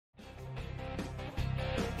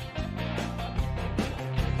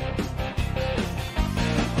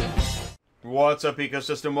What's up,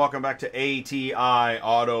 ecosystem? Welcome back to ATI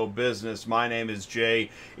Auto Business. My name is Jay.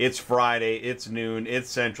 It's Friday, it's noon, it's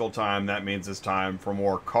Central Time. That means it's time for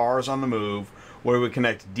more Cars on the Move, where we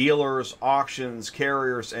connect dealers, auctions,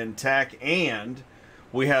 carriers, and tech. And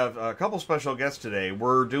we have a couple special guests today.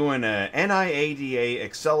 We're doing a NIADA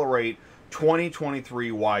Accelerate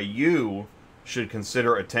 2023, why you should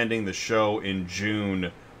consider attending the show in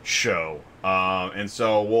June show. And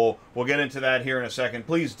so we'll get into that here in a second.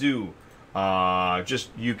 Please do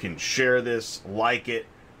you can share this, like it,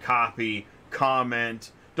 copy, comment.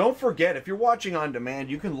 Don't forget, if you're watching on demand,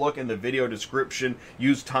 you can look in the video description,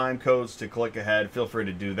 use time codes to click ahead. Feel free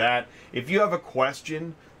to do that. If you have a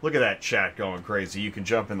question, look at that chat going crazy. You can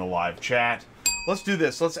jump in the live chat. Let's do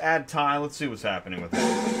this. Let's add Ty. Let's see what's happening with it.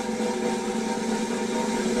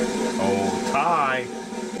 Oh, Ty.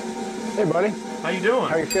 Hey, buddy. How you doing?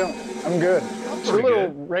 How you feeling? I'm good. It's a little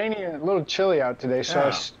rainy and a little chilly out today, so I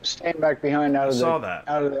was staying back behind out of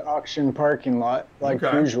the auction parking lot like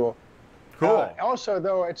usual. Cool. Also,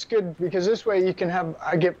 though, it's good because this way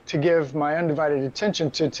I get to give my undivided attention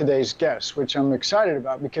to today's guest, which I'm excited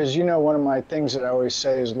about because one of my things that I always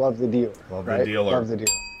say is love the dealer. Love the dealer. Love the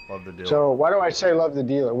dealer. Love the dealer. So why do I say love the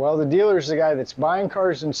dealer? Well, the dealer is the guy that's buying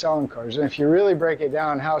cars and selling cars. And if you really break it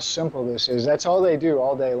down how simple this is, that's all they do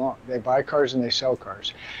all day long. They buy cars and they sell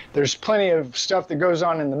cars. There's plenty of stuff that goes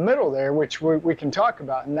on in the middle there, which we can talk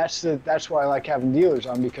about. And that's why I like having dealers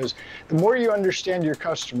on, because the more you understand your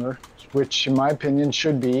customer, which in my opinion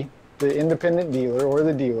should be the independent dealer or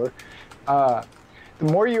the dealer, the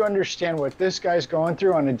more you understand what this guy's going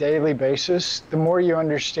through on a daily basis, the more you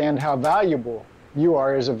understand how valuable you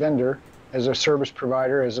are as a vendor, as a service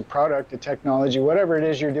provider, as a product, a technology, whatever it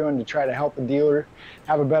is you're doing to try to help a dealer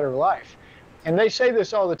have a better life. And they say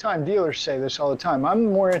this all the time, dealers say this all the time.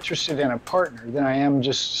 I'm more interested in a partner than I am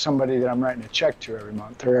just somebody that I'm writing a check to every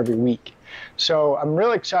month or every week. So I'm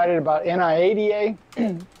really excited about NIADA,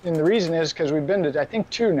 and the reason is because we've been to, I think,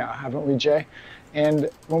 2 now, haven't we, Jay? And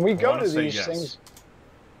when we go to these things,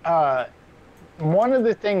 one of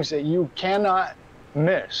the things that you cannot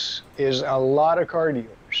miss is a lot of car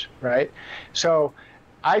dealers, right? So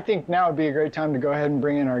I think now would be a great time to go ahead and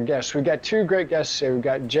bring in our guests. We've got 2 great guests today. We've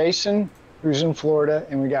got Jason, who's in Florida,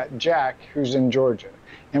 and we got Jack, who's in Georgia.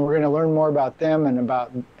 And we're going to learn more about them and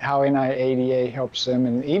about how NIADA helps them,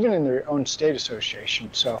 and even in their own state association.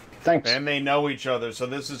 So thanks. And they know each other, so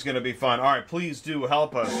this is going to be fun. All right, please do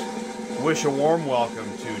help us wish a warm welcome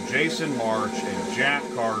to Jason March and Jack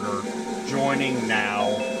Carter joining now.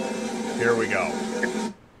 Here we go.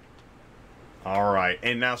 All right,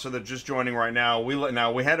 and now, so they're just joining right now.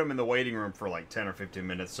 We had them in the waiting room for like 10 or 15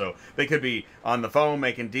 minutes, so they could be on the phone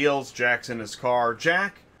making deals. Jack's in his car.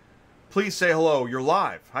 Jack, please say hello. You're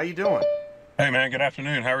live. How you doing? Hey, man. Good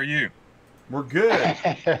afternoon. How are you? We're good.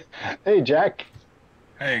 Hey, Jack.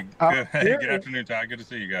 Hey, good. Hey, good afternoon, Ty. Good to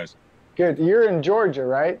see you guys. Good. You're in Georgia,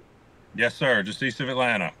 right? Yes, sir. Just east of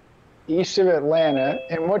Atlanta. East of Atlanta.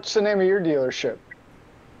 And what's the name of your dealership?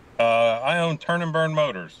 I own Turn and Burn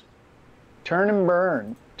Motors. Turn and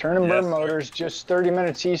Burn. Turn and Burn Motors, just 30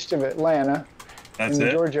 minutes east of Atlanta. That's in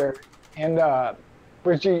it. Georgia. And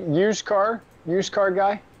was you used car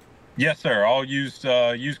guy? Yes, sir. All used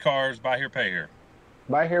cars, buy here, pay here.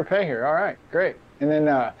 Buy here, pay here. All right, great. And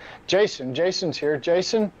then Jason's here.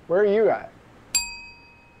 Jason, where are you at?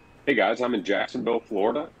 Hey guys, I'm in Jacksonville,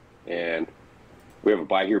 Florida, and we have a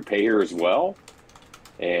buy here, pay here as well.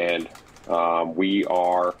 And we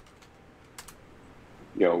are,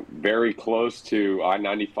 very close to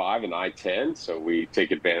I-95 and I-10, so we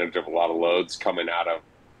take advantage of a lot of loads coming out of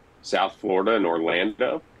South Florida and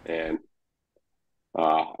Orlando, and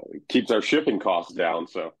keeps our shipping costs down.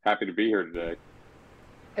 So happy to be here today.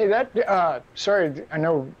 Hey, sorry, I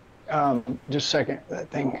know. Just a second,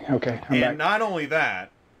 that thing. Okay, I'm back. And not only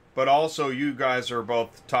that, but also you guys are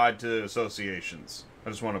both tied to associations. I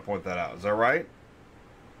just want to point that out. Is that right?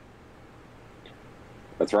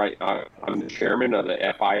 That's right. I'm the chairman of the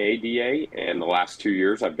FIADA, and the last 2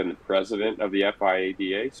 years I've been the president of the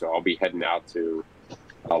FIADA. So I'll be heading out to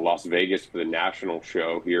Las Vegas for the national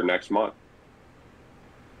show here next month.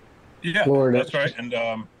 Yeah, Florida. That's right. And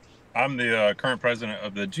I'm the current president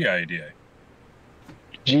of the GIADA.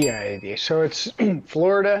 GIADA. So it's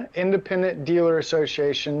Florida Independent Dealer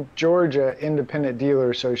Association, Georgia Independent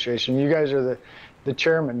Dealer Association. You guys are the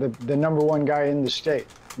chairman, the number 1 guy in the state,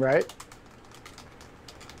 right?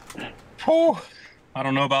 Whew, I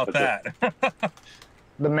don't know about that.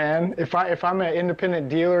 The man. If I'm an independent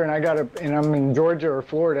dealer and I'm in Georgia or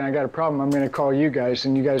Florida and I got a problem, I'm going to call you guys,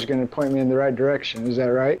 and you guys are going to point me in the right direction. Is that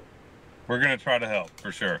right? We're going to try to help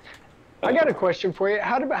for sure. I got a question for you.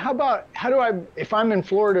 How do I, if I'm in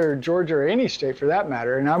Florida or Georgia or any state for that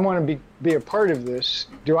matter, and I want to be a part of this,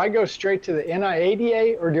 do I go straight to the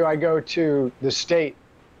NIADA or do I go to the state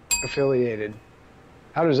affiliated?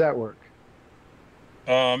 How does that work?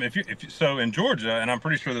 So in Georgia, and I'm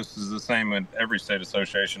pretty sure this is the same with every state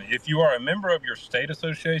association, if you are a member of your state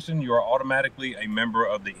association, you are automatically a member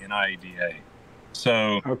of the NIADA.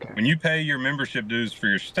 So when you pay your membership dues for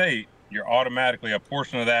your state, you're automatically, a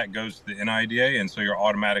portion of that goes to the NIADA, and so you're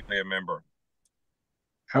automatically a member.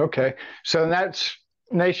 Okay, so that's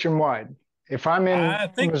nationwide. If I'm in,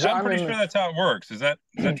 I'm pretty sure that's how it works. Is that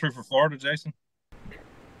true for Florida, Jason? Yeah,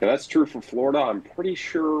 that's true for Florida. I'm pretty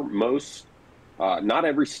sure not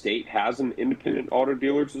every state has an independent auto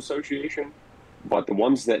dealers association, but the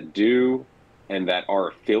ones that do and that are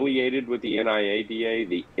affiliated with the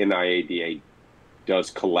NIADA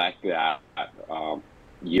does collect that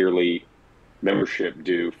yearly membership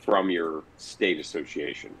due from your state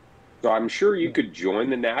association. So I'm sure you could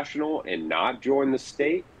join the national and not join the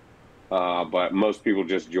state, but most people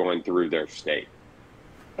just join through their state.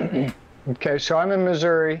 Okay, so I'm in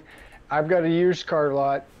Missouri. I've got a used car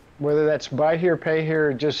lot, whether that's buy here, pay here,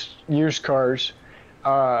 or just used cars.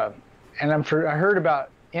 And I heard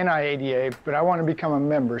about NIADA, but I want to become a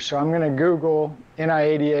member. So I'm going to Google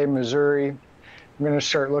NIADA Missouri. I'm going to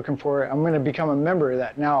start looking for it. I'm going to become a member of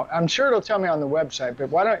that. Now, I'm sure it'll tell me on the website,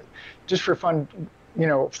 but why don't, just for fun,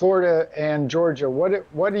 Florida and Georgia,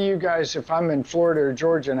 what do you guys, if I'm in Florida or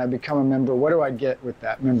Georgia and I become a member, what do I get with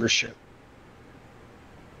that membership?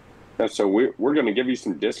 So we're going to give you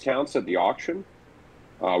some discounts at the auction.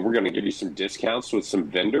 We're going to give you some discounts with some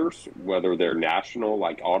vendors, whether they're national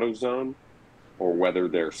like AutoZone or whether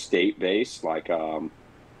they're state-based like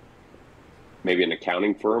maybe an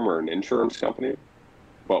accounting firm or an insurance company.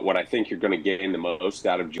 But what I think you're going to gain the most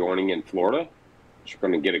out of joining in Florida is you're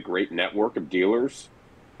going to get a great network of dealers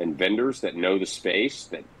and vendors that know the space,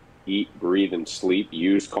 that eat, breathe, and sleep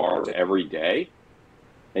used cars every day.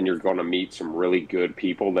 And you're going to meet some really good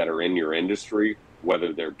people that are in your industry,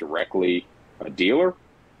 whether they're directly a dealer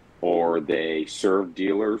or they serve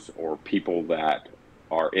dealers or people that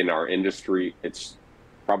are in our industry. It's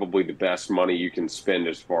probably the best money you can spend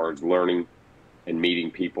as far as learning and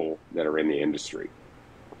meeting people that are in the industry.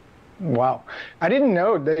 Wow. I didn't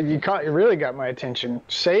know that it really got my attention.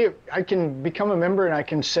 I can become a member and I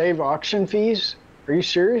can save auction fees. Are you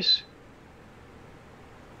serious?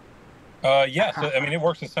 Yes. I mean, it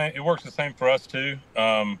works the same. It works the same for us too.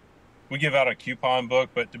 We give out a coupon book,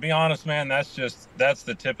 but to be honest, man, that's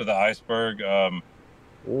the tip of the iceberg.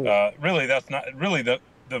 Really, that's not really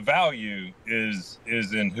the value is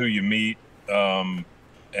in who you meet, and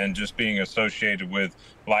just being associated with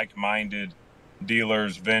like-minded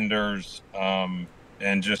dealers, vendors, and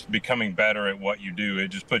just becoming better at what you do. It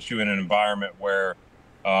just puts you in an environment where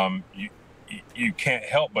you can't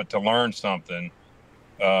help but to learn something.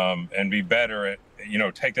 And be better at,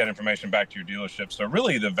 take that information back to your dealership. So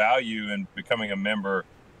really the value in becoming a member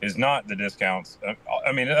is not the discounts.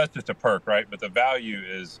 I mean, that's just a perk, right? But the value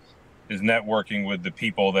is networking with the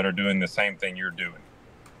people that are doing the same thing you're doing.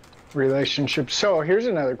 Relationships. So here's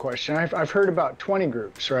another question. I've heard about 20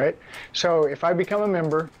 groups, right? So if I become a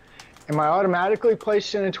member, am I automatically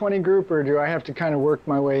placed in a 20 group or do I have to kind of work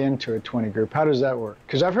my way into a 20 group? How does that work?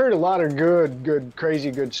 Because I've heard a lot of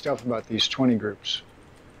crazy good stuff about these 20 groups.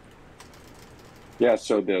 Yeah,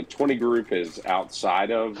 so the 20 group is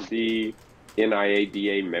outside of the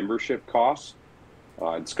NIADA membership cost.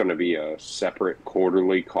 It's going to be a separate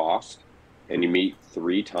quarterly cost, and you meet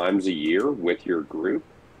 3 times a year with your group.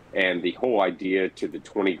 And the whole idea to the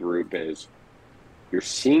 20 group is you're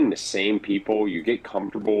seeing the same people, you get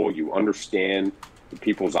comfortable, you understand the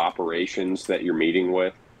people's operations that you're meeting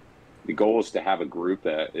with. The goal is to have a group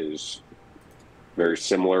that is very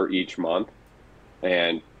similar each month.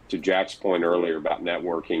 And to Jack's point earlier about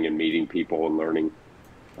networking and meeting people and learning,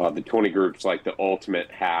 the 20 group's like the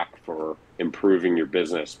ultimate hack for improving your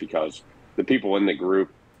business, because the people in the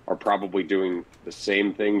group are probably doing the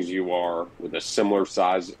same things you are with a similar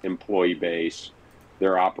size employee base.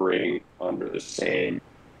 They're operating under the same,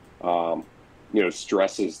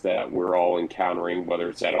 stresses that we're all encountering, whether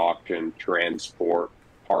it's at auction, transport,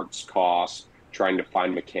 parts costs, trying to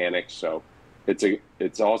find mechanics. So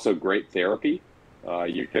it's also great therapy.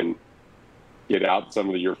 You can get out some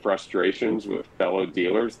of your frustrations with fellow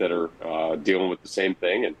dealers that are dealing with the same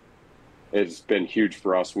thing. And it's been huge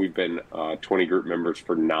for us. We've been 20 group members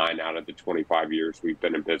for 9 out of the 25 years we've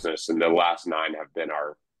been in business. And the last 9 have been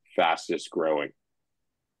our fastest growing.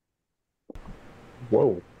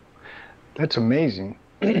 Whoa, that's amazing.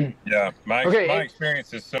 Yeah, my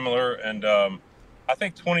experience is similar. And I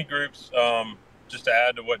think 20 groups, just to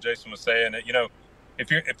add to what Jason was saying, that, you know,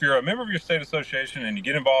 if you're a member of your state association and you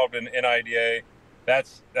get involved in NIADA,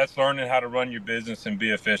 that's learning how to run your business and be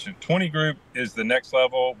efficient. 20 group is the next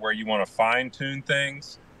level where you want to fine tune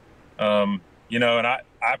things. You know, and I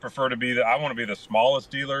prefer to be I want to be the smallest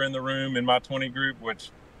dealer in the room in my 20 group, which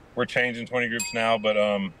we're changing 20 groups now, but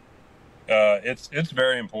it's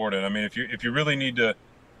very important. I mean, if you really need to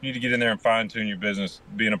get in there and fine tune your business,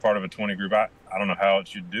 being a part of a 20 group, I don't know how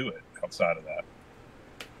else you'd do it outside of that.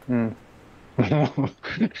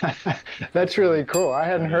 That's really cool. I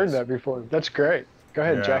hadn't heard that before. That's great. Go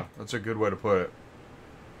ahead, Jack. That's a good way to put it.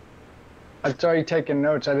 I saw you taking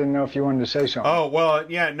notes. I didn't know if you wanted to say something. Oh, well,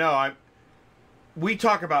 yeah, no, we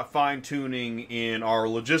talk about fine-tuning in our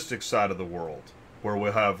logistics side of the world, where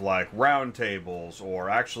we'll have, like, round tables, or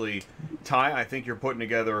actually, I think you're putting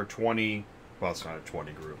together a 20, well, it's not a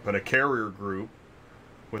 20 group, but a carrier group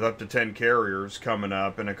with up to 10 carriers coming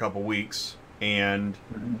up in a couple weeks. And,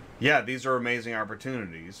 yeah, these are amazing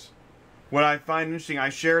opportunities. What I find interesting, I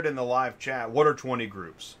shared in the live chat, what are 20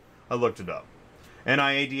 groups? I looked it up.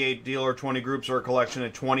 NIADA dealer 20 groups are a collection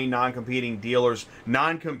of 20 non-competing dealers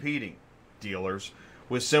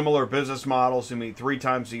with similar business models who meet 3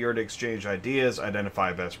 times a year to exchange ideas,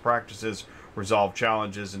 identify best practices, resolve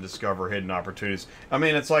challenges, and discover hidden opportunities. I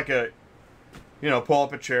mean, it's like a, you know, pull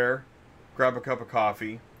up a chair, grab a cup of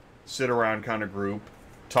coffee, sit around kind of group,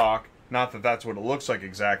 talk. Not that that's what it looks like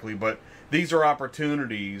exactly, but these are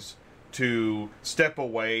opportunities to step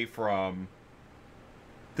away from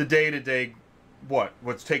the day-to-day,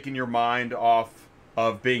 what's taking your mind off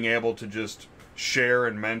of being able to just share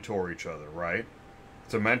and mentor each other, right?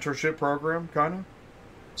 It's a mentorship program, kind of.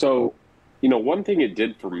 So, you know, one thing it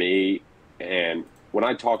did for me, and when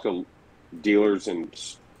I talk to dealers in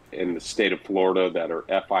the state of Florida that are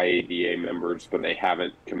FIADA members, but they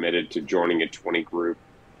haven't committed to joining a 20 group,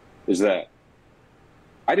 is that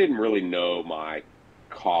I didn't really know my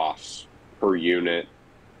costs per unit,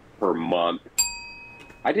 per month.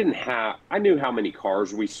 I knew how many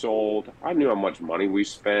cars we sold. I knew how much money we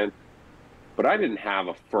spent, but I didn't have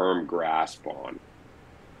a firm grasp on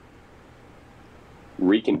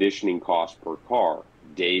reconditioning cost per car,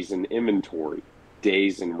 days in inventory,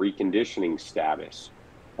 days in reconditioning status,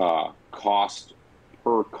 cost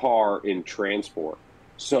per car in transport.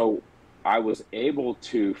 So I was able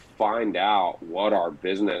to find out what our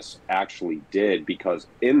business actually did, because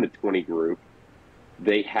in the 20 group,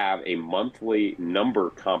 they have a monthly number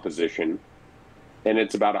composition, and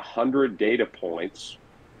it's about 100 data points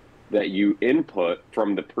that you input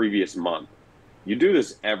from the previous month. You do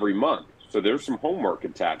this every month, so there's some homework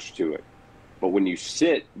attached to it. But when you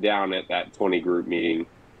sit down at that 20 group meeting,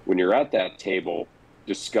 when you're at that table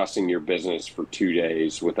discussing your business for 2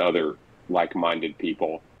 days with other like-minded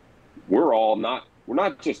people, we're not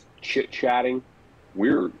just chit-chatting.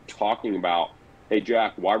 We're talking about, hey,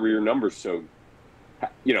 Jack, why were your numbers so,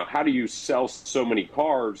 you know, how do you sell so many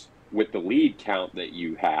cars with the lead count that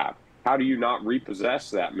you have? How do you not repossess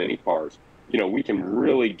that many cars? You know, we can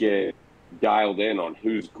really get dialed in on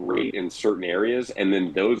who's great in certain areas, and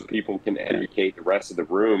then those people can educate the rest of the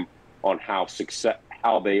room on how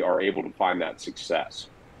they are able to find that success.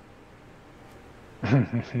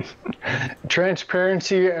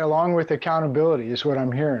 Transparency along with accountability is what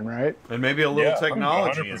I'm hearing, right? And maybe a little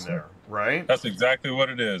technology 100%. in there, right? That's exactly what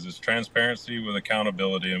it is. It's transparency with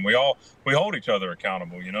accountability, and we hold each other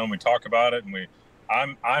accountable, you know, and we talk about it,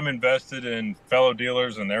 and I'm invested in fellow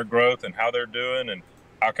dealers and their growth and how they're doing and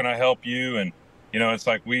how can I help you? And, you know, it's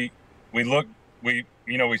like we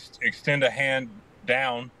extend a hand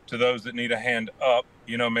down to those that need a hand up,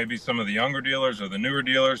 you know, maybe some of the younger dealers or the newer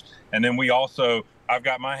dealers. And then I've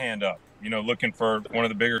got my hand up, you know, looking for one of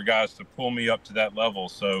the bigger guys to pull me up to that level.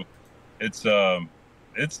 So it's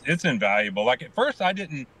invaluable. Like at first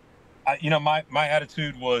my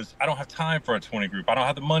attitude was, I don't have time for a 20 group. I don't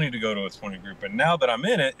have the money to go to a 20 group. And now that I'm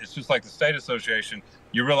in it, it's just like the state association.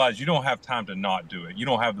 You realize you don't have time to not do it. You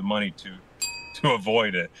don't have the money to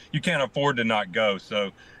avoid it. You can't afford to not go.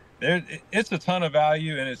 So it's a ton of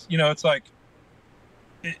value. And it's, you know, it's like,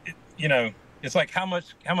 it's like how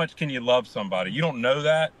much can you love somebody? You don't know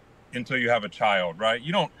that until you have a child, right?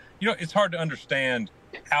 It's hard to understand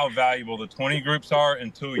how valuable the 20 groups are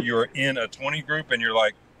until you're in a 20 group and you're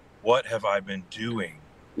like, what have I been doing?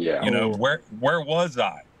 Yeah. You know, where was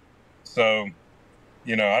I? So,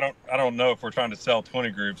 you know, I don't know if we're trying to sell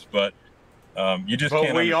 20 groups, but you just can't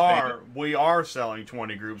understand it. We are selling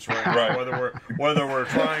 20 groups right now, right. whether we're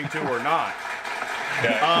trying to or not.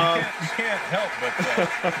 Yeah, you can't help but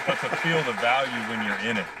to feel the value when you're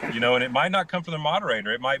in it, you know, and it might not come from the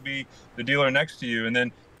moderator. It might be the dealer next to you. And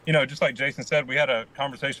then just like Jason said, we had a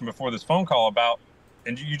conversation before this phone call about,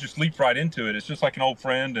 and you just leap right into it. It's just like an old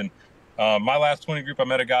friend. And my last 20 group, I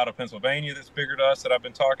met a guy out of Pennsylvania that's bigger to us that I've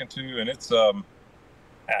been talking to, and it's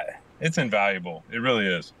invaluable. It really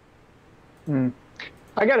is.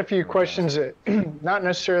 I got a few questions that not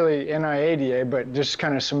necessarily NIADA, but just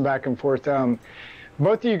kind of some back and forth.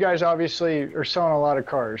 Both of you guys obviously are selling a lot of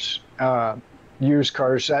cars, used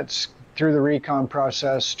cars. That's through the recon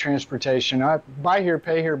process, transportation. Buy Here,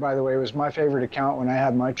 Pay Here, by the way, was my favorite account when I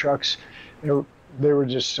had my trucks. They were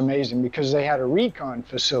just amazing because they had a recon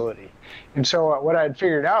facility. And so what I had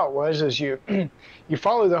figured out was you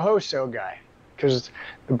follow the wholesale guy, because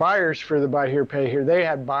the buyers for the Buy Here, Pay Here, they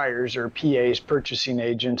had buyers or PAs, purchasing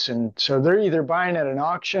agents. And so they're either buying at an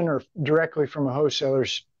auction or directly from a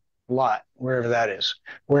wholesaler's lot, wherever that is,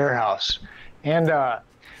 warehouse. And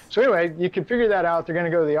so anyway, you can figure that out. They're going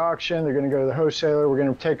to go to the auction. They're going to go to the wholesaler. We're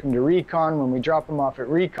going to take them to recon. When we drop them off at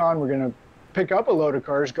recon, we're going to pick up a load of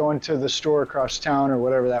cars, go into the store across town or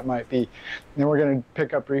whatever that might be. And then we're going to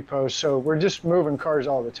pick up repos. So we're just moving cars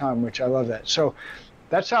all the time, which I love that. So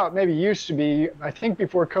that's how it maybe used to be. I think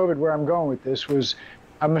before COVID, where I'm going with this was,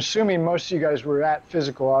 I'm assuming most of you guys were at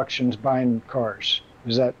physical auctions buying cars.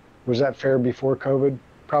 Was that fair before COVID?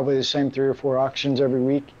 Probably the same 3 or 4 auctions every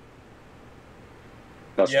week.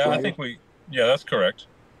 Yeah, I think that's correct.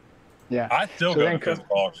 Yeah. I still go to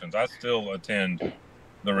physical auctions. I still attend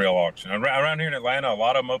the real auction. Around here in Atlanta, a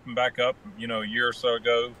lot of them opened back up, a year or so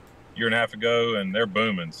ago, year and a half ago, and they're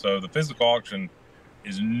booming. So the physical auction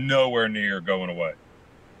is nowhere near going away.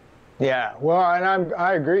 Yeah, well, and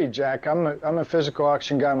I agree, Jack. I'm a physical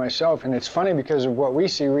auction guy myself, and it's funny because of what we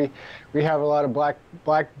see. We have a lot of black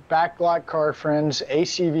backlot car friends,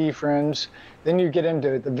 ACV friends. Then you get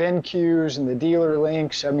into the VinQs and the dealer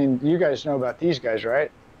links. I mean, you guys know about these guys,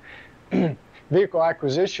 right? Vehicle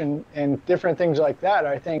acquisition and different things like that.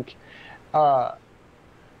 I think.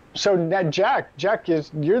 So now, Jack,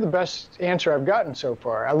 you're the best answer I've gotten so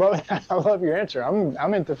far. I love your answer.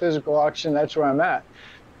 I'm into physical auction. That's where I'm at.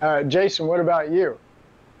 Jason, what about you?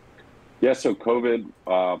 Yeah, so COVID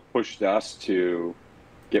pushed us to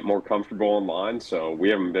get more comfortable online. So we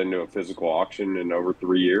haven't been to a physical auction in over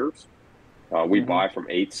 3 years. We buy from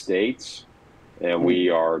 8 states, and we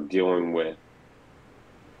are dealing with,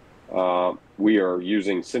 we are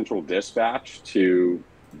using central dispatch to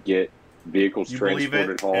get vehicles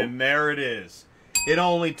transported home. And there it is. It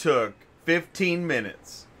only took 15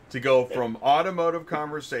 minutes to go from automotive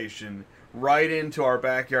conversation right into our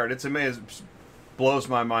backyard. It's amazing. It blows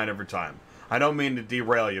my mind every time. I don't mean to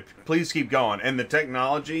derail you. Please keep going. And the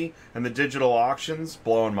technology and the digital auctions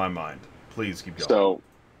blowing my mind. Please keep going. So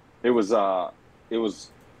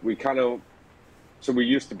we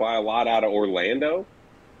used to buy a lot out of Orlando,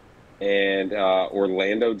 and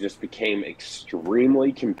Orlando just became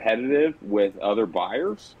extremely competitive with other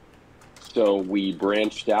buyers. So we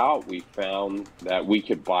branched out. We found that we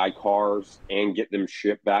could buy cars and get them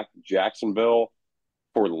shipped back to Jacksonville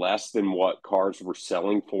for less than what cars were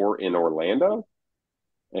selling for in Orlando.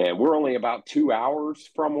 And we're only about 2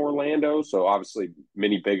 hours from Orlando. So obviously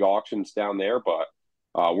many big auctions down there, but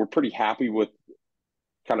we're pretty happy with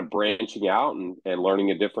kind of branching out and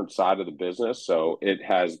learning a different side of the business. So it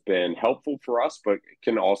has been helpful for us, but it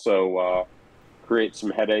can also create some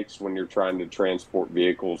headaches when you're trying to transport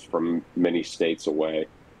vehicles from many states away.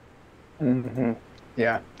 Mm-hmm.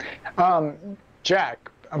 Yeah.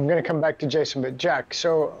 Jack, I'm going to come back to Jason, but Jack,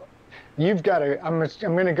 so you've got I'm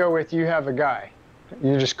going to go with, you have a guy.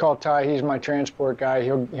 You just call Ty, he's my transport guy.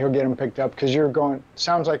 He'll get him picked up, because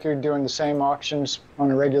sounds like you're doing the same auctions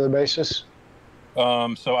on a regular basis.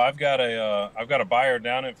 So I've got a buyer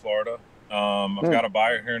down in Florida. I've got a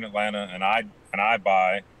buyer here in Atlanta, and I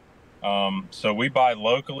buy. So we buy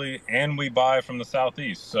locally and we buy from the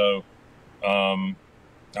Southeast. So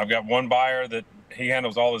I've got one buyer that he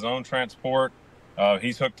handles all his own transport.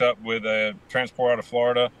 He's hooked up with a transport out of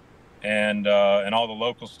Florida, and all the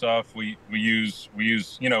local stuff we use, we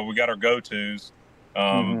got our go-tos,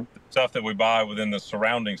 the stuff that we buy within the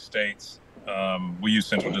surrounding states. We use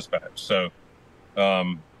central dispatch. So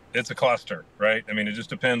it's a cluster, right? I mean, it just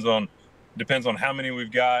depends on how many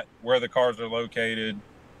we've got, where the cars are located,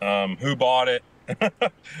 who bought it.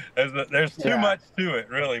 There's too much to it,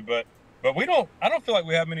 really. But I don't feel like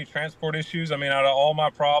we have many transport issues. I mean, out of all my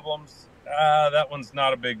problems, that one's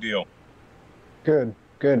not a big deal. Good.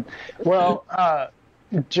 Well,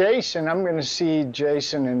 Jason, I'm going to see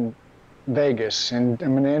Jason in Vegas, and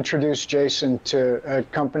I'm going to introduce Jason to a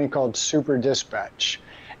company called Super Dispatch.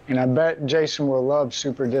 And I bet Jason will love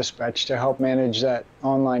Super Dispatch to help manage that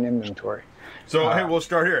online inventory. So, hey, we'll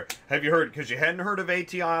start here. Have you heard, because you hadn't heard of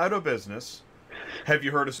ATI Auto Business, Have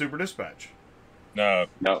you heard of Super Dispatch? No.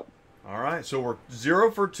 All right, so we're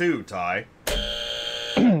 0 for 2, Ty.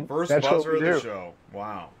 First That's buzzer what we of the do. show.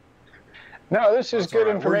 Wow. No, this is That's good all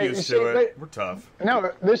right. information. We're used to it. We're tough.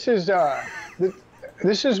 No, this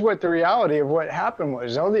is what the reality of what happened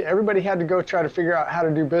was. Everybody had to go try to figure out how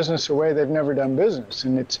to do business the way they've never done business,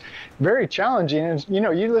 and it's very challenging. And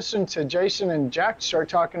you listen to Jason and Jack start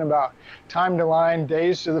talking about time to line,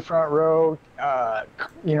 days to the front row,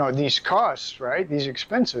 these costs, right? These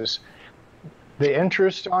expenses, the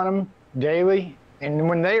interest on them daily, and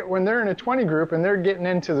when they're in a 20 group and they're getting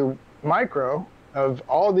into the micro of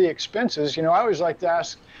all the expenses, I always like to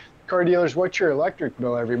ask car dealers, what's your electric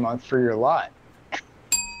bill every month for your lot?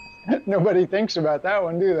 Nobody thinks about that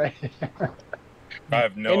one, do they? I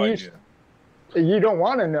have no idea. You don't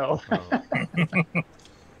want to know.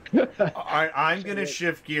 I'm going to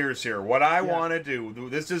shift gears here. What I want to do,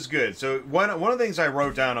 this is good. So one of the things I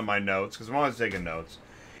wrote down on my notes, because I'm always taking notes,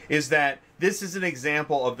 is that this is an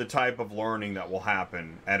example of the type of learning that will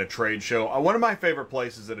happen at a trade show. One of my favorite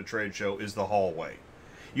places at a trade show is the hallway.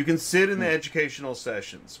 You can sit in the educational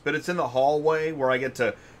sessions, but it's in the hallway where I get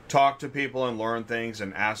to talk to people and learn things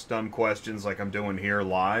and ask dumb questions like I'm doing here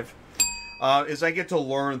live. Is I get to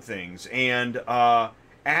learn things. And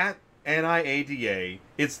at NIADA,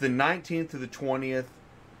 it's the 19th to the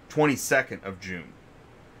 22nd of June.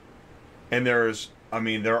 And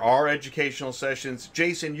there are educational sessions.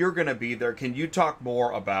 Jason, you're going to be there. Can you talk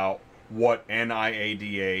more about what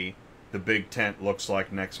NIADA, the big tent, looks like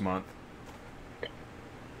next month?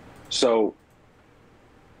 So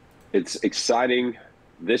it's exciting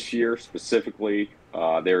this year specifically.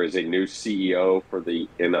 There is a new CEO for the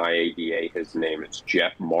NIADA. His name is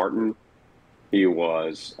Jeff Martin. He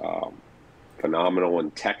was phenomenal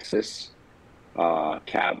in Texas,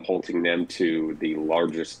 catapulting them to the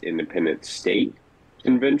largest independent state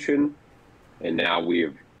convention. And now we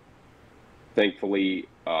have thankfully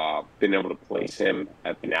been able to place him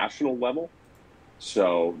at the national level.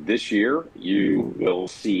 So this year you will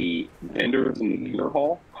see vendors in the dealer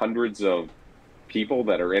hall, hundreds of people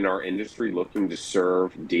that are in our industry looking to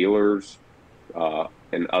serve dealers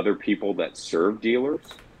and other people that serve dealers.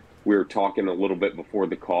 We were talking a little bit before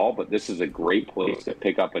the call, but this is a great place to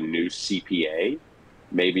pick up a new CPA,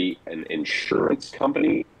 maybe an insurance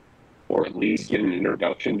company, or at least get an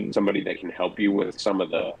introduction to somebody that can help you with some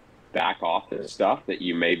of the back office stuff that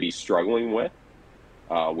you may be struggling with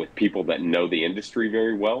people that know the industry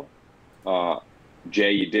very well.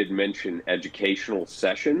 Jay, you did mention educational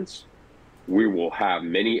sessions. We will have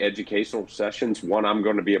many educational sessions. One I'm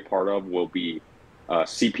going to be a part of will be a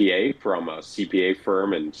CPA from a CPA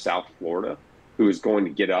firm in South Florida who is going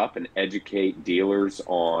to get up and educate dealers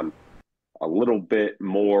on a little bit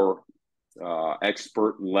more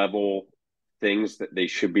expert level things that they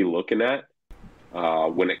should be looking at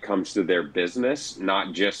when it comes to their business,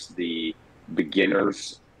 not just the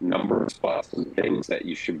beginners numbers, but some things that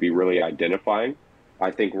you should be really identifying.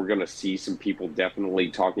 I think we're going to see some people definitely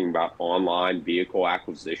talking about online vehicle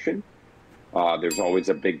acquisition. There's always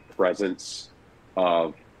a big presence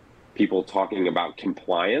of people talking about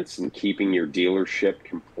compliance and keeping your dealership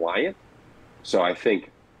compliant. So I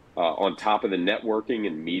think on top of the networking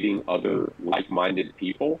and meeting other like-minded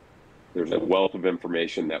people, there's a wealth of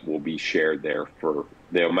information that will be shared there. For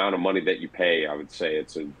the amount of money that you pay, I would say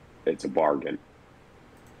it's a bargain.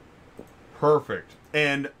 Perfect.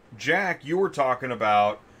 And Jack, you were talking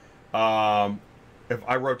about, if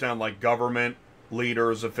I wrote down like government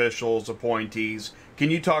leaders, officials, appointees.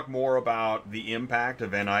 Can you talk more about the impact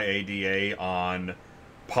of NIADA on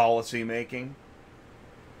policy making?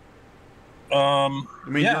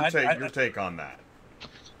 Your take on that.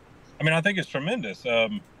 I mean, I think it's tremendous.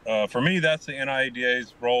 For me, that's the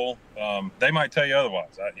NIADA's role. They might tell you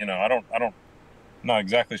otherwise. I'm not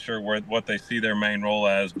exactly sure what they see their main role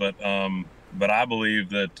as, but I believe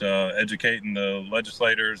that educating the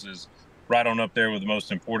legislators is right on up there with the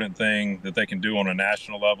most important thing that they can do on a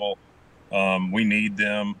national level. We need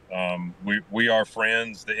them. We are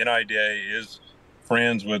friends. The NIADA is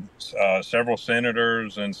friends with several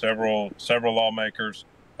senators and several lawmakers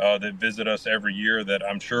that visit us every year that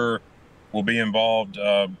I'm sure will be involved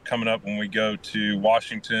coming up when we go to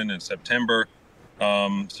Washington in September.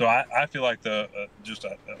 So I feel like there's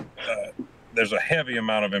a heavy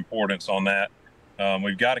amount of importance on that.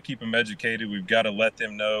 We've got to keep them educated. We've got to let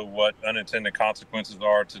them know what unintended consequences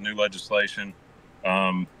are to new legislation.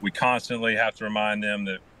 We constantly have to remind them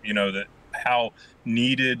that how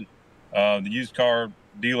needed the used car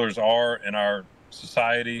dealers are in our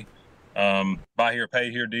society. Buy here,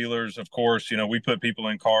 pay here dealers. Of course, we put people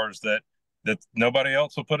in cars that that nobody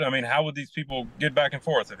else will put. I mean, how would these people get back and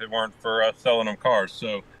forth if it weren't for us selling them cars?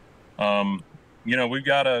 So, you know, we've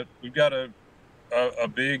got a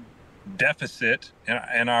big deficit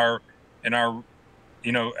in our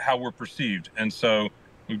you know, how we're perceived, and so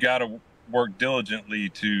we've got to work diligently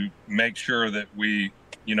to make sure that we,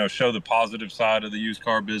 you know, show the positive side of the used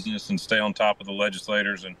car business and stay on top of the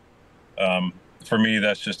legislators. And for me,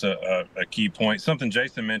 that's just a key point. Something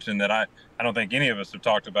Jason mentioned that I don't think any of us have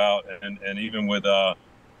talked about, and even with on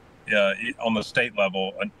the state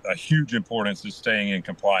level, a huge importance is staying in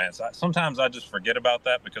compliance. Sometimes I just forget about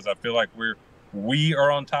that because I feel like we are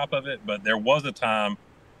on top of it, but there was a time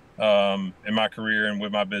in my career and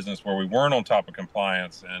with my business where we weren't on top of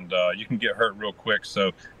compliance, and you can get hurt real quick.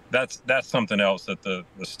 So that's something else that the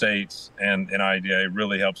states and NIADA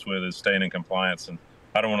really helps with, is staying in compliance. And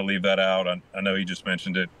I don't want to leave that out. I know he just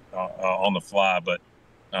mentioned it on the fly, but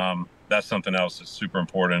that's something else that's super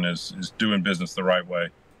important, is doing business the right way.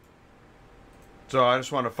 So I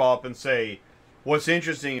just want to follow up and say, what's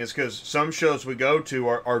interesting is because some shows we go to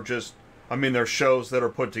are just, I mean, they're shows that are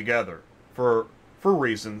put together for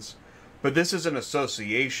reasons, but this is an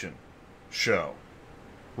association show,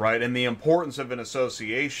 right? And the importance of an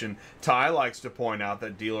association, Ty likes to point out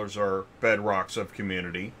that dealers are bedrocks of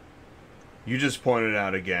community. You just pointed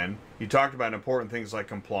out again. You talked about important things like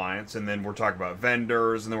compliance, and then we're talking about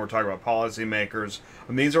vendors, and then we're talking about policymakers.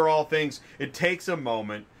 And these are all things, it takes a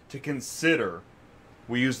moment to consider,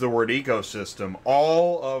 we use the word ecosystem,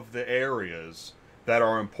 all of the areas that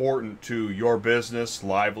are important to your business,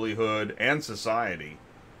 livelihood, and society.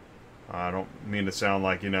 I don't mean to sound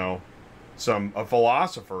like, you know, a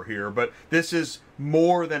philosopher here, but this is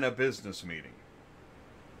more than a business meeting.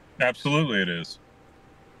 Absolutely it is.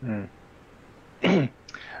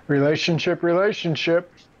 Relationship.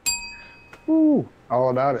 Ooh, all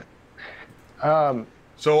about it.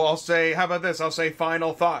 So I'll say, how about this? I'll say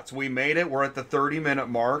final thoughts. We made it. We're at the 30-minute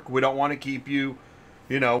mark. We don't want to keep you,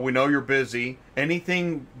 you know, we know you're busy.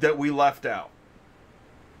 Anything that we left out?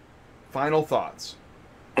 Final thoughts.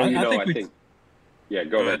 Well, I think yeah,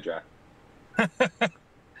 go ahead, Jack.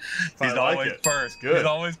 He's always first. Good. He's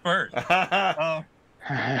always first. No,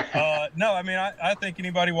 I mean, I think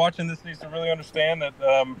anybody watching this needs to really understand that,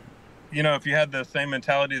 you know, if you had the same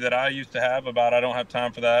mentality that I used to have about, I don't have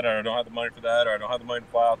time for that, or I don't have the money for that, or I don't have the money to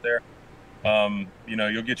fly out there, you know,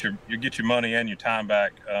 you'll get your money and your time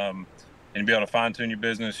back, and you'll be able to fine tune your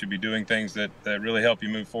business. You'll be doing things that really help you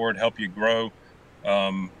move forward, help you grow.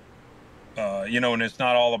 You know, and it's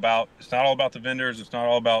not all about the vendors. It's not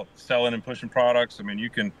all about selling and pushing products. I mean, you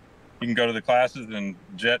can go to the classes and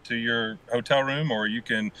jet to your hotel room, or you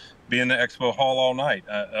can be in the expo hall all night.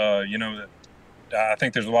 You know, I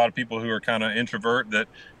think there's a lot of people who are kind of introvert that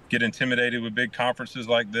get intimidated with big conferences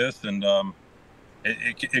like this, and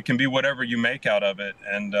it can be whatever you make out of it.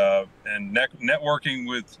 And networking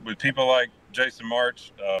with people like Jason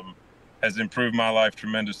March has improved my life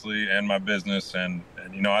tremendously and my business. And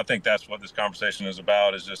you know, I think that's what this conversation is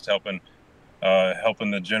about, is just helping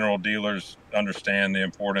the general dealers understand the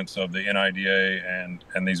importance of the NIADA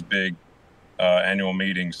and these big annual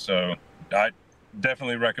meetings. So I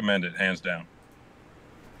definitely recommend it, hands down.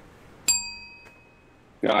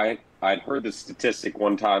 You know, I'd heard the statistic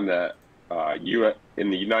one time that in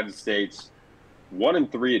the United States, 1 in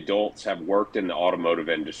 3 adults have worked in the automotive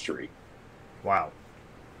industry. Wow.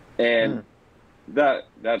 And that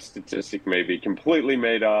statistic may be completely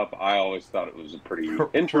made up. I always thought it was a pretty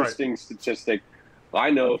interesting statistic.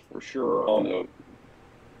 I know for sure on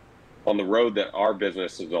the road that our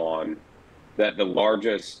business is on, that the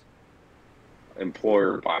largest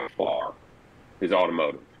employer by far is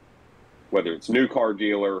automotive. Whether it's new car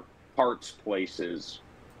dealer, parts places,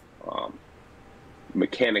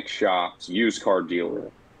 mechanic shops, used car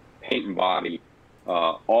dealer, paint and body,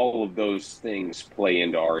 all of those things play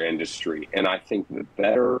into our industry. And I think the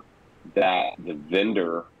better that the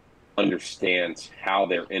vendor understands how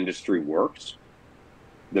their industry works,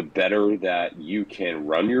 the better that you can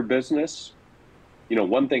run your business. You know,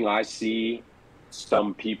 one thing I see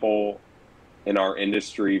some people in our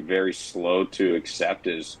industry very slow to accept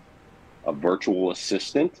is a virtual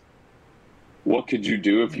assistant. What could you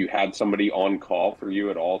do if you had somebody on call for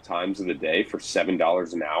you at all times of the day for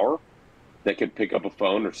 $7 an hour that could pick up a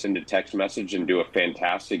phone or send a text message and do a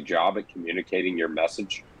fantastic job at communicating your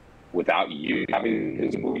message without you having to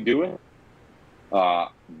physically do it?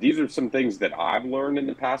 These are some things that I've learned in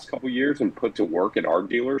the past couple of years and put to work at our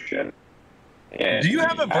dealership. And do you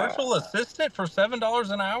have a virtual assistant for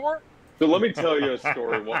 $7 an hour? So let me tell you a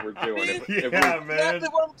story of what we're doing. Man. Exactly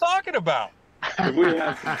what I'm talking about. If we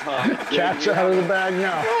have some time. Cat's out of the bag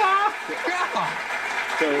now.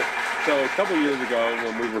 So So a couple years ago,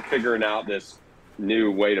 when we were figuring out this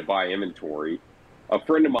new way to buy inventory, a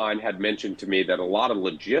friend of mine had mentioned to me that a lot of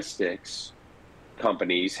logistics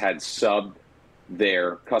companies had subbed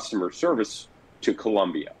their customer service to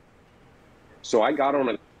Colombia. So I got on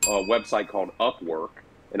a website called Upwork,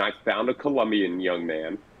 and I found a Colombian young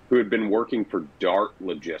man who had been working for Dart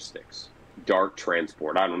Logistics, Dart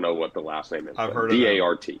Transport. I don't know what the last name is. I've heard of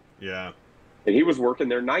D-A-R-T. Yeah. And he was working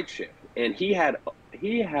their night shift, and he had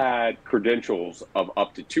credentials of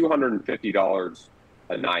up to $250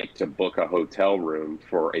 a night to book a hotel room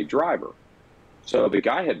for a driver. So the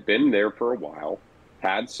guy had been there for a while,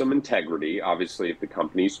 had some integrity, obviously, if the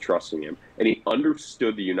company's trusting him, and he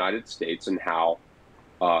understood the United States and how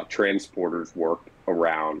transporters work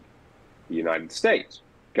around the United States.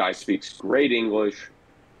 Guy speaks great English,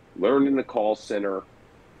 learned in the call center,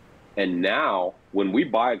 and now when we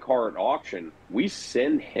buy a car at auction, we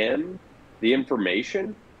send him the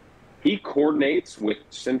information. He coordinates with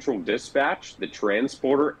Central Dispatch, the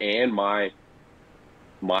transporter, and my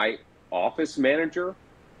office manager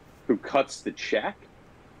who cuts the check.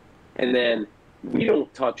 And then we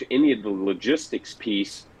don't touch any of the logistics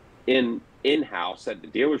piece in-house at the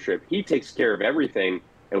dealership. He takes care of everything,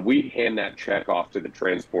 and we hand that check off to the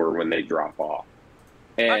transporter when they drop off.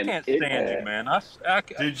 And I can't stand you, man.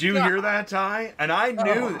 Did you hear that, Ty? And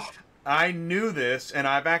I knew this, and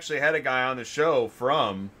I've actually had a guy on the show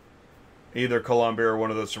from either Columbia or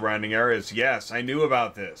one of the surrounding areas. Yes, I knew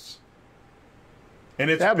about this. And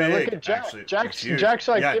it's big, but look at Jack. actually. Jack's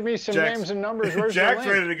like, give me some names and numbers. Where's Jack's the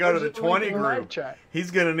link? ready to go to the 20 group.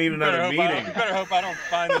 He's going to need another meeting. You better hope I don't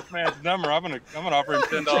find this man's number. I'm gonna offer him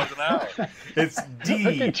 $10 an hour. It's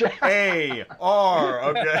D-A-R,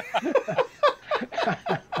 okay?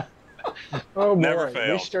 Oh, boy. Never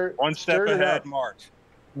fails. One step ahead, March.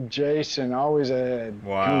 Jason, always ahead.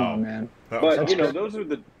 Wow. Come on, man. But you know, those are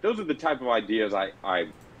the type of ideas I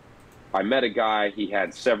met a guy. He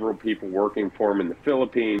had several people working for him in the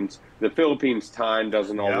Philippines. The Philippines time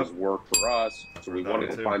doesn't always work for us, so we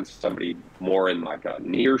wanted to find somebody more in like a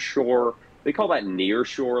near shore. They call that near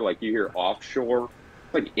shore, like you hear offshore,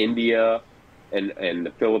 like India and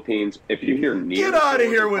the Philippines. If you hear near Get out of shore,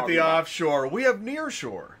 here with the offshore. We have near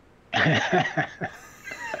shore.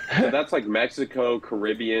 So that's like Mexico,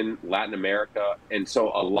 Caribbean, Latin America. And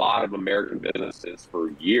so a lot of American businesses for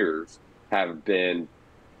years have been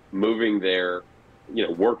moving their,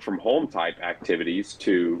 work from home type activities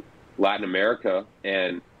to Latin America.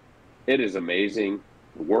 And it is amazing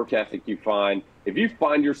the work ethic you find. If you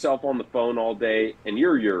find yourself on the phone all day and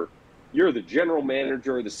you're the general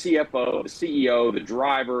manager, the CFO, the CEO, the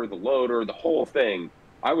driver, the loader, the whole thing,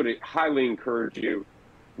 I would highly encourage you,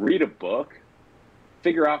 read a book,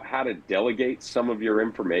 figure out how to delegate some of your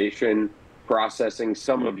information processing,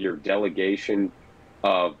 some of your delegation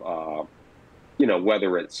of,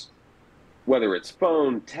 whether it's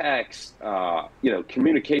phone, text,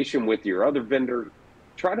 communication with your other vendor.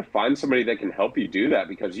 Try to find somebody that can help you do that,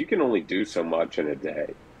 because you can only do so much in a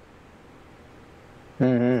day.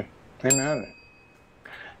 Mm-hmm. Amen.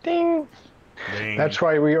 Ding. Ding. That's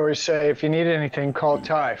why we always say, if you need anything, call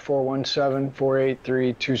Ty,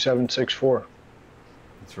 417-483-2764.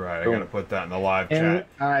 That's right. I got to put that in the live chat.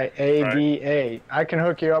 NIADA. Right. I can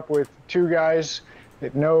hook you up with two guys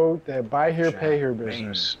that know the buy here, pay here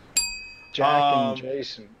business. Jack and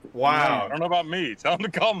Jason. Wow. I don't know about me. Tell them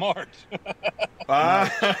to call March.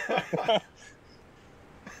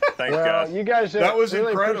 Thanks, guys. You guys that was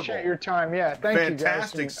really incredible. Appreciate your time. Yeah, thank you, guys.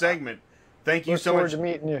 Fantastic segment. Thank you so much. Look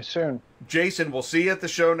forward to meeting you soon. Jason, we'll see you at the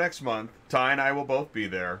show next month. Ty and I will both be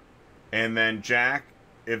there. And then Jack,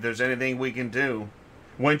 if there's anything we can do,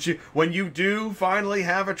 when you do finally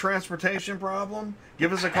have a transportation problem,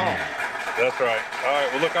 give us a call. That's right. All right.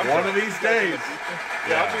 Well, look, I'm one of these days.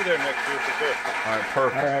 Yeah, I'll be there next year for sure. All right,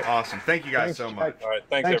 perfect. All right. Awesome. Thank you guys so much. All right.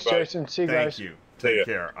 Thanks Thanks, everybody. Jason. See you guys. Thank you. Take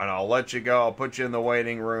care. And I'll let you go. I'll put you in the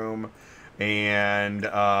waiting room. And,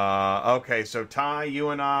 okay, so Ty, you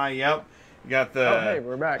and I, yep. You got the... Oh, hey,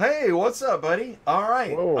 we're back. Hey, what's up, buddy? All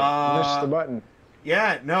right. Whoa, missed the button.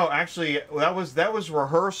 Yeah, no, actually, that was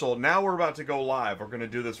rehearsal. Now we're about to go live. We're going to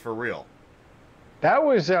do this for real. That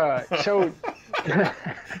was, so...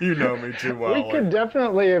 You know me too well. We could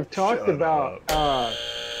definitely have talked about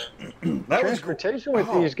transportation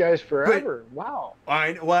with these guys forever. Wow.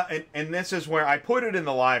 And this is where I put it in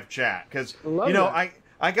the live chat, because,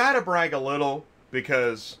 I got to brag a little,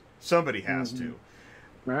 because somebody has to.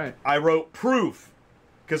 Right. I wrote proof,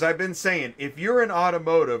 because I've been saying, if you're in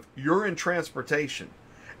automotive, you're in transportation.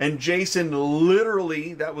 And Jason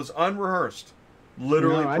literally, that was unrehearsed,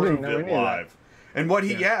 literally proved it live. And what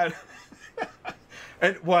he had,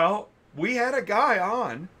 and well, we had a guy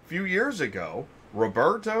on few years ago,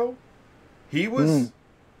 Roberto, he was,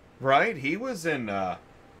 right? He was in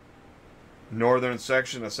northern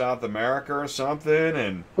section of South America or something,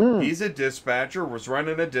 and he's a dispatcher, was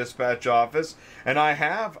running a dispatch office, and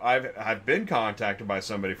I've been contacted by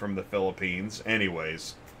somebody from the Philippines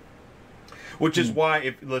anyways. Which is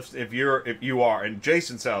why if you are, and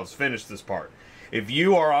Jason Sal's finished this part, if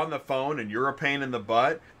you are on the phone and you're a pain in the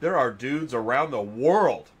butt, there are dudes around the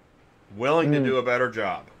world willing to do a better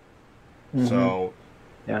job. So,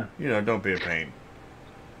 yeah, don't be a pain.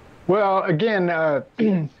 Well, again,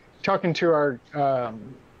 talking to our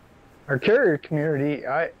carrier community,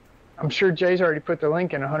 I'm sure Jay's already put the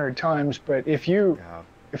link in 100 times. But if you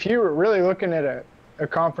were really looking at a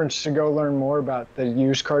conference to go learn more about the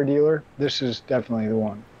used car dealer, this is definitely the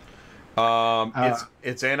one.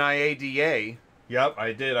 It's NIADA. Yep,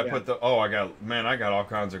 I did. I put I got all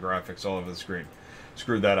kinds of graphics all over the screen.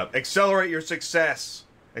 Screwed that up. Accelerate your success.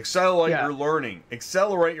 Accelerate your learning.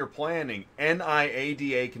 Accelerate your planning.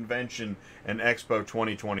 NIADA Convention and Expo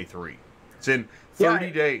 2023. It's in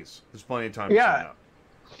 30 days. There's plenty of time to sign up.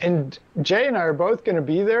 And Jay and I are both going to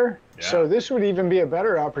be there. Yeah. So this would even be a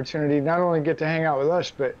better opportunity, not only get to hang out with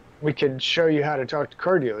us, but we could show you how to talk to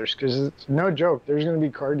car dealers, because it's no joke. There's going to be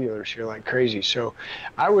car dealers here like crazy. So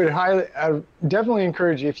I would definitely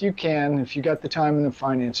encourage you, if you can, if you got the time and the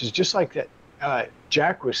finances, just like that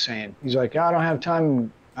Jack was saying. He's like, I don't have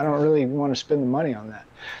time. I don't really want to spend the money on that.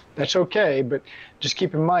 That's okay, but just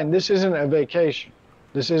keep in mind, this isn't a vacation.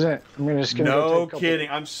 This isn't, No kidding.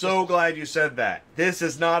 I'm so glad you said that. This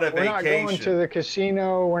is not a vacation. We're not going to the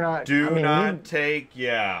casino. We're not. No.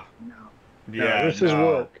 Yeah. Yeah, this is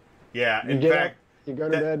work. Yeah. In fact, you go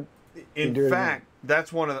to bed. In fact,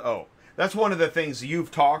 that's one of the things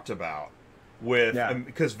you've talked about with,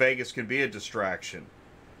 because Vegas can be a distraction.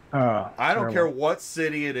 I don't care what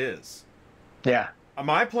city it is. Yeah.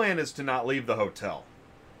 My plan is to not leave the hotel.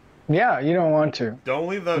 Yeah, you don't want to. Don't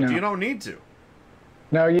leave the. No. You don't need to.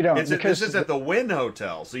 No, you don't. This is at the Wynn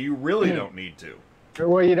Hotel, so you really don't need to.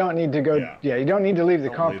 Well, you don't need to go. Yeah, you don't need to leave the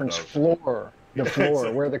conference floor. The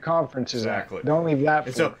floor where the conference is at. Don't leave that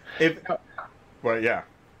floor.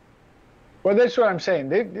 Well, that's what I'm saying.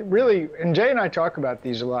 They really, and Jay and I talk about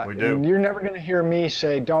these a lot. We do. And you're never going to hear me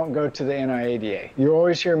say, don't go to the NIADA. You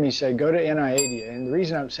always hear me say, go to NIADA. And the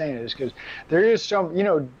reason I'm saying it is because there is some,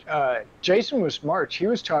 Jason was smart. He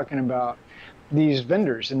was talking about these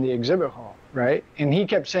vendors in the exhibit hall, right? And he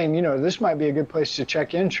kept saying, this might be a good place to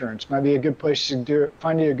check insurance, might be a good place to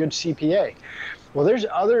find you a good CPA. Well, there's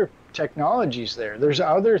other technologies there. There's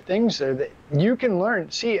other things there that you can learn.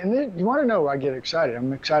 See, and then you want to know why I get excited.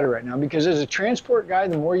 I'm excited right now because as a transport guy,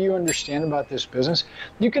 the more you understand about this business,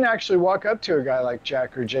 you can actually walk up to a guy like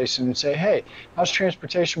Jack or Jason and say, hey, how's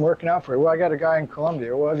transportation working out for you? Well, I got a guy in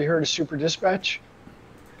Colombia. Well, have you heard of Super Dispatch?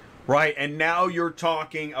 Right, and now you're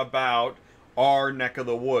talking about our neck of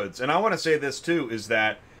the woods. And I want to say this too, is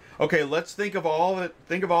that, okay, let's think of all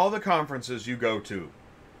the conferences you go to.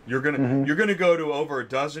 You're gonna go to over a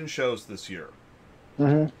dozen shows this year.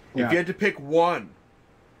 If you had to pick one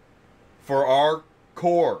for our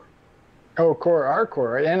core. Our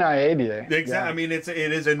core, NIADA. Exactly. Yeah. I mean, it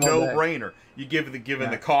is a no-brainer. You given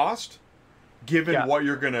the cost, given what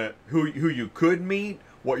you're gonna who you could meet,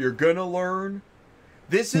 what you're gonna learn.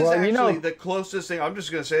 This is actually the closest thing. I'm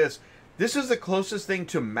just gonna say this. This is the closest thing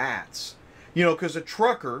to mats. Because a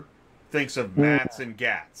trucker thinks of mats and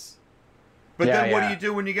gats. But then what do you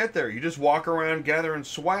do when you get there? You just walk around gathering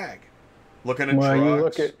swag, looking at trucks. Well, you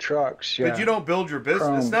look at trucks, But you don't build your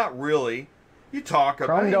business. Not really. You talk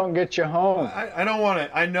about it. Don't get you home. I don't want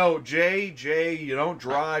to. I know, Jay, you don't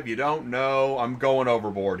drive. You don't know. I'm going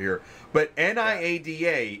overboard here. But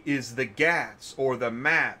NIADA is the gats or the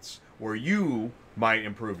mats where you might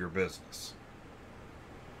improve your business.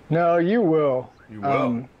 No, you will. You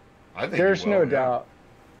will. I think there's you will, no doubt.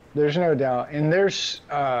 There's no doubt. And there's...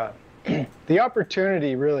 the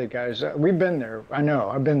opportunity, really, guys, we've been there. I know,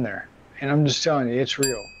 I've been there. And I'm just telling you, it's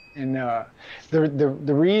real. And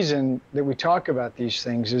the reason that we talk about these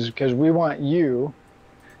things is because we want you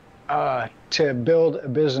to build a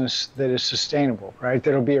business that is sustainable, right?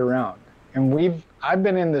 That'll be around. And I've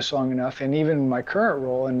been in this long enough, and even in my current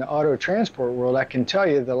role in the auto transport world, I can tell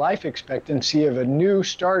you the life expectancy of a new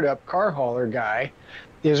startup car hauler guy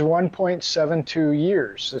is 1.72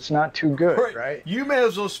 years. That's not too good, right? You may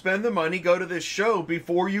as well spend the money, go to this show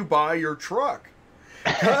before you buy your truck.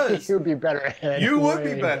 Because you would be better ahead. You would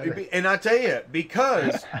be better. And I tell you,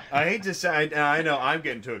 because I hate to say, and I know I'm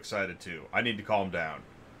getting too excited too. I need to calm down.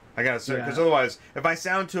 I gotta say, because otherwise, if I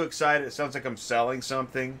sound too excited, it sounds like I'm selling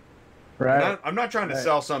something. Right. I'm not trying to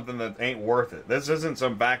sell something that ain't worth it. This isn't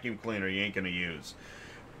some vacuum cleaner you ain't gonna use.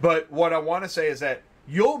 But what I want to say is that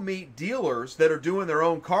you'll meet dealers that are doing their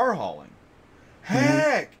own car hauling.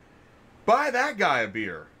 Heck, buy that guy a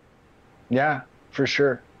beer. Yeah, for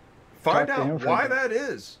sure. Find out why that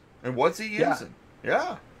is and what's he using.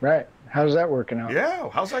 Yeah. Right. How's that working out? Yeah.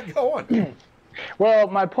 How's that going? Well,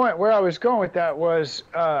 my point where I was going with that was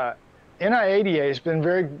NIADA has been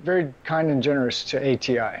very, very kind and generous to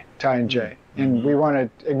ATI, Ty and Jay. And we want to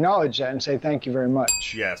acknowledge that and say thank you very much.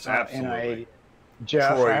 Yes, absolutely. NIADA.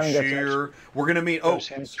 Jeff, Troy Shear. We're going to meet. Oh,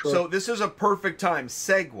 so this is a perfect time.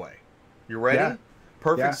 Segue. You ready? Yeah.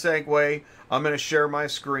 Perfect segue. I'm going to share my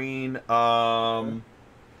screen.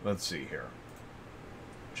 Let's see here.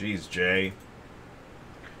 Jeez, Jay.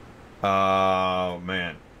 Oh,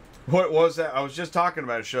 man. What was that? I was just talking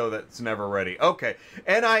about a show that's never ready. Okay.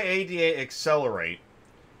 NIADA Accelerate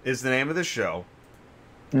is the name of the show.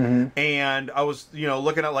 And I was,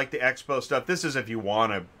 looking at like the expo stuff. This is if you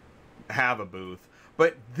want to have a booth.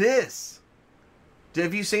 But this,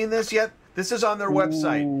 have you seen this yet? This is on their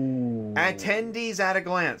website. Attendees at a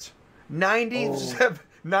glance.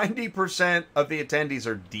 90% of the attendees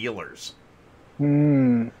are dealers.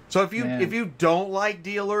 So if you don't like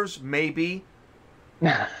dealers, maybe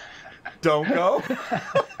don't go.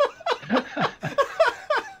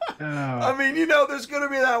 I mean, there's going to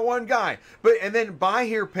be that one guy. And then buy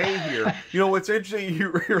here, pay here. What's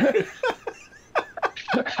interesting,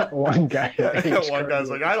 one guy. One guy's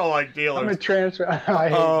like, I don't like dealers. I'm a transfer. I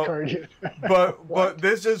hate cardio. but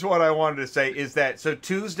this is what I wanted to say is that, so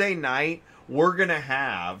Tuesday night, we're going to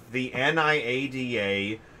have the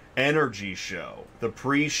NIADA Energy Show, the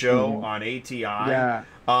pre-show on ATI. Yeah,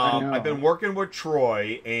 I've been working with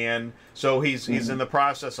Troy, and so he's in the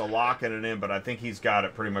process of locking it in, but I think he's got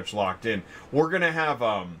it pretty much locked in. We're gonna have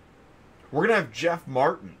Jeff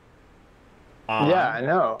Martin on I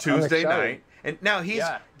know. Tuesday night. And now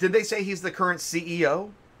did they say he's the current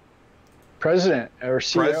CEO? President or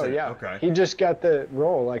CEO, President, yeah. okay. He just got the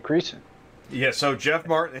role like recent. Yeah, so Jeff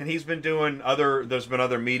Martin, and he's been doing there's been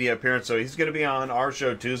other media appearances, so he's going to be on our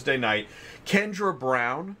show Tuesday night. Kendra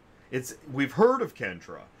Brown, we've heard of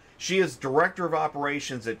Kendra. She is Director of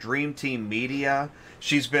Operations at Dream Team Media.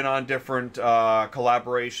 She's been on different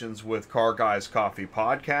collaborations with Car Guys Coffee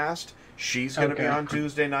Podcast. She's going to be on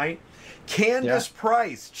Tuesday night. Candace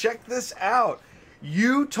Price, check this out.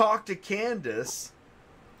 You talked to Candace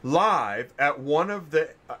live at one of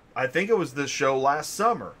I think it was this show last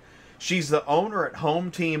summer. She's the owner at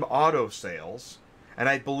Home Team Auto Sales, and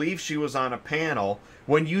I believe she was on a panel.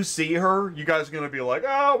 When you see her, you guys are going to be like,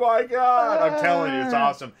 oh my God, I'm telling you, it's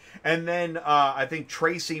awesome. And then I think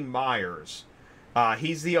Tracy Myers,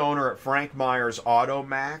 he's the owner at Frank Myers Auto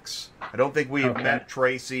Max. I don't think we have met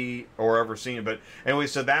Tracy or ever seen him, but anyway,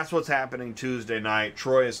 so that's what's happening Tuesday night.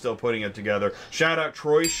 Troy is still putting it together. Shout out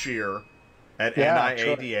Troy Shear at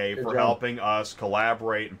NIADA for helping us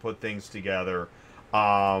collaborate and put things together.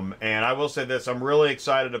 And I will say this, I'm really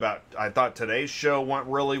excited I thought today's show went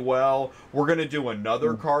really well. We're going to do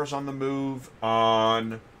another Cars on the Move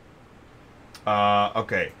on,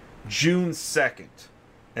 June 2nd.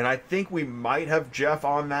 And I think we might have Jeff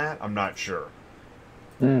on that. I'm not sure.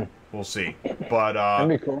 We'll see. But, that'd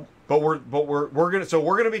be cool. But we're going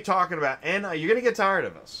to be talking about, you're going to get tired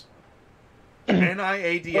of us.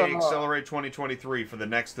 NIADA Accelerate 2023 for the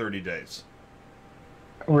next 30 days.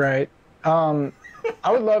 Right.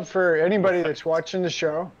 I would love for anybody that's watching the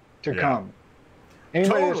show to come.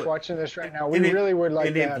 Anybody that's watching this right now, we really would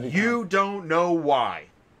like to have you. If you don't know why,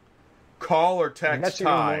 call or text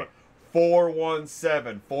Ty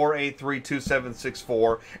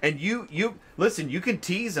 417-483-2764, and you listen. You can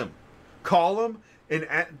tease them, call them, and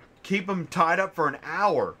keep them tied up for an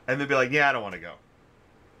hour, and they'll be like, "Yeah, I don't want to go."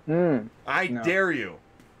 I dare you.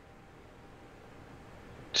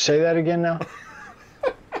 Say that again now.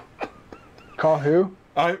 Call who?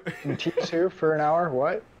 And tease who for an hour?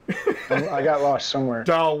 What? I got lost somewhere.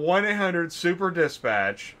 Dial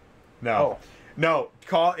 1-800-SUPER-DISPATCH. No.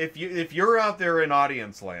 Call if you're out there in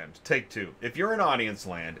audience land. Take two. If you're in audience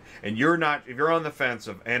land and if you're on the fence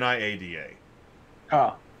of NIADA.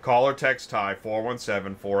 Call or text Ty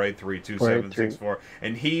 417-483-2764,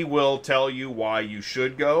 and he will tell you why you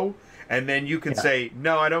should go, and then you can say,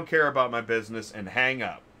 "No, I don't care about my business," and hang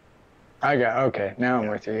up. Okay, now I'm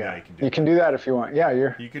with you. Yeah, you can do that if you want. Yeah,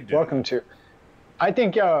 you're welcome to. I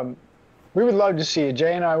think we would love to see you.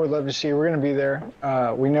 Jay and I would love to see you. We're going to be there.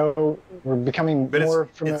 We know we're becoming more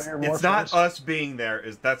familiar. It's not us being there.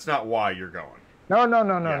 That's not why you're going. No.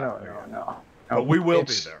 But we will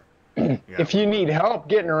be there. If you need help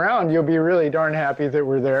getting around, you'll be really darn happy that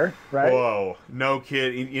we're there, right? Whoa, no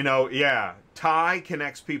kid. Ty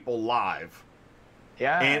connects people live.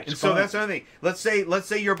 Yeah. And so that's another thing. Let's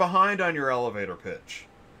say you're behind on your elevator pitch.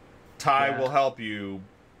 Ty will help you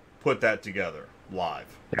put that together live.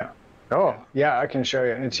 Yeah. Oh, yeah, I can show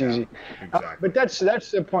you. It's easy. Exactly. But that's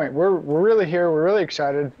the point. We're really here. We're really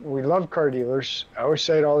excited. We love car dealers. I always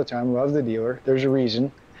say it all the time. Love the dealer. There's a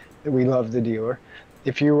reason that we love the dealer.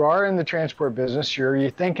 If you are in the transport business, you're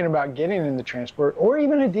thinking about getting into transport or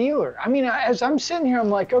even a dealer. I mean, as I'm sitting here, I'm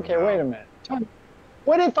like, okay, wait a minute.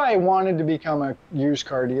 What if I wanted to become a used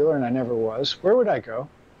car dealer and I never was? Where would I go?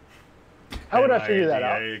 How would I figure that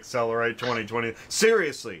out? Accelerate 2020.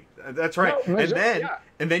 Seriously, that's right. No,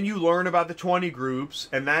 and then you learn about the 20 groups,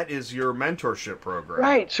 and that is your mentorship program.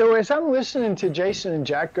 Right. So as I'm listening to Jason and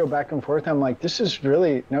Jack go back and forth, I'm like, this is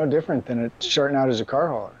really no different than starting out as a car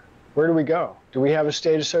hauler. Where do we go? Do we have a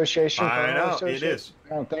state association? I know, it is.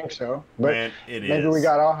 I don't think so. But Man, it maybe is. we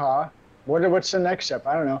got AHA. What's the next step?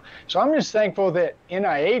 I don't know. So I'm just thankful that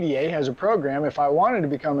NIADA has a program. If I wanted to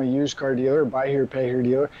become a used car dealer, buy here, pay here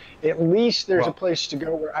dealer, at least there's a place to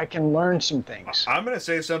go where I can learn some things. I'm going to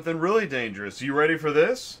say something really dangerous. You ready for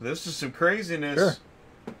this? This is some craziness. Sure.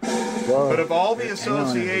 Whoa. But of all the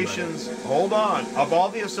associations, hold on, of all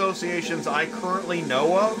the associations I currently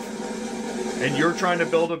know of, and you're trying to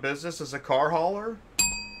build a business as a car hauler,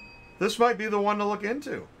 this might be the one to look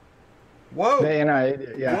into. Whoa. The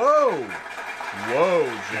NIADA, yeah. Whoa. Whoa,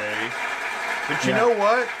 Jay. But you know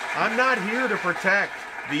what? I'm not here to protect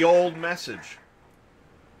the old message.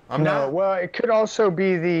 I'm not. Well, it could also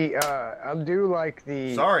be the, I'll do like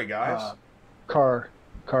the... Sorry, guys. Car,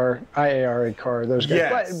 IARA car, those guys.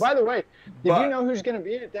 Yes. But, by the way, did you know who's going to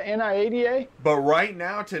be at the NIADA? But right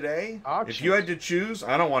now, today, Auctions. if you had to choose,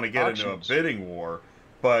 I don't want to get into a bidding war,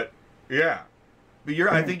 but yeah. But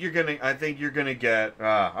I think you're gonna get.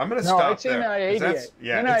 I'm gonna stop it's there. NIADA.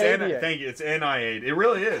 Yeah, NIADA. Thank you. It's NIADA. It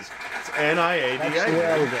really is. It's NIADA. That's the way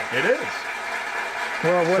I would go. It is.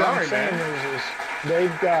 Well, what Sorry, I'm saying man. is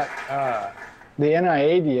they've got the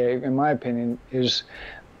NIADA, in my opinion, is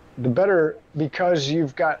the better because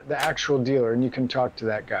you've got the actual dealer and you can talk to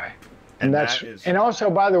that guy. And and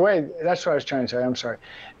also, by the way, that's what I was trying to say. I'm sorry.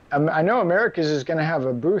 I know America's is going to have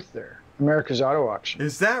a booth there. America's Auto Auction.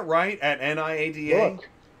 Is that right at NIADA?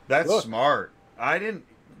 That's smart. I didn't.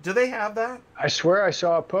 Do they have that? I swear I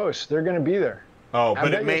saw a post. They're going to be there. Oh,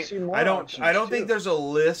 but it may. I don't think too. there's a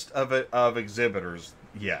list of exhibitors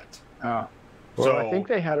yet. Oh, well, I think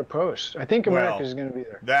they had a post. I think America's going to be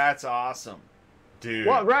there. That's awesome, dude.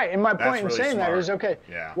 Well, right. And my point in saying that is, okay,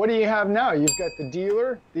 what do you have now? You've got the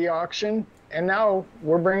dealer, the auction, and now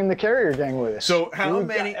we're bringing the carrier gang with us. So how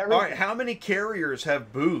many? All right, how many carriers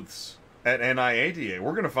have booths at NIADA?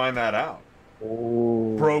 We're going to find that out.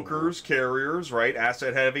 Ooh. Brokers, carriers, right?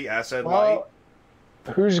 Asset heavy, asset light.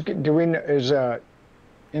 Do we know? Is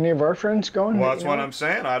any of our friends going? Well, that's what I'm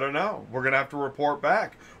saying. I don't know. We're going to have to report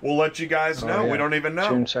back. We'll let you guys know. We don't even know.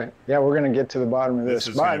 June 2nd. Yeah, we're going to get to the bottom of this.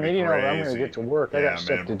 Bye, meeting over. I'm going to get to work. I got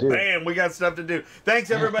stuff to do. Man, we got stuff to do.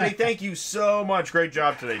 Thanks, everybody. Thank you so much. Great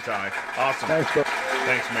job today, Ty. Awesome. Thanks, bro.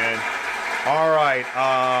 Thanks, man. All right.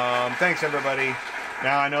 Thanks, everybody.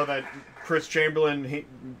 Now, I know that Chris Chamberlain,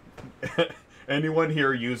 anyone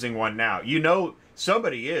here using one now? You know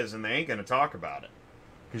somebody is, and they ain't going to talk about it.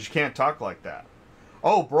 Because you can't talk like that.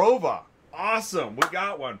 Oh, Brova. Awesome. We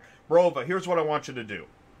got one. Brova, here's what I want you to do.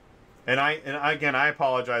 And again, I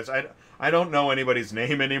apologize. I don't know anybody's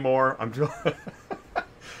name anymore.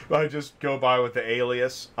 I just go by with the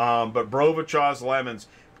alias. But Brova Chaws Lemons,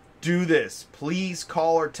 do this. Please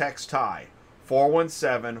call or text Ty.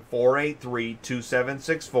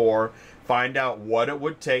 417-483-2764. Find out what it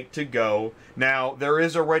would take to go. Now, there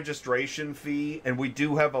is a registration fee, and we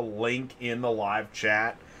do have a link in the live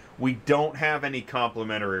chat. We don't have any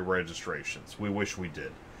complimentary registrations. We wish we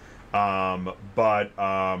did. But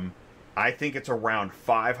I think it's around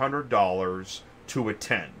 $500 to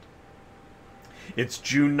attend. It's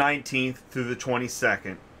June 19th through the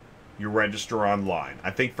 22nd. You register online.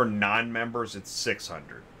 I think for non-members, it's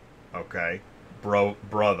 $600. Okay?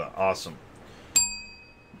 Brother. Awesome.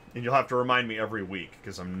 And you'll have to remind me every week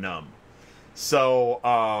because I'm numb. So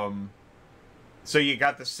you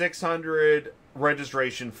got the $600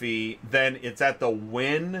 registration fee. Then it's at the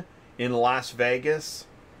Wynn in Las Vegas.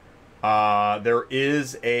 There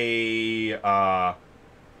is a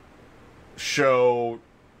show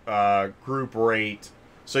group rate.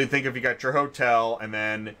 So you think if you got your hotel and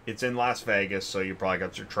then it's in Las Vegas, so you probably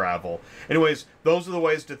got your travel. Anyways, those are the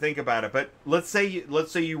ways to think about it. But let's say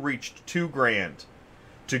you reached $2,000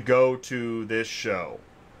 to go to this show.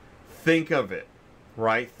 Think of it,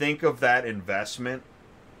 right? Think of that investment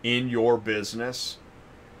in your business.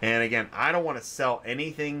 And again, I don't want to sell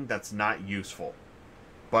anything that's not useful.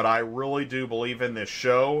 but I really do believe in this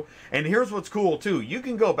show. And here's what's cool too. You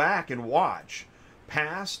can go back and watch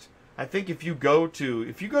past. I think if you go to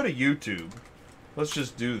YouTube, let's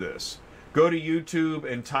just do this. Go to YouTube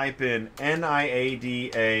and type in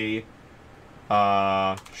NIADA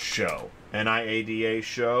show. NIADA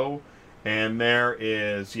show. And there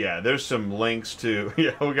is, there's some links to,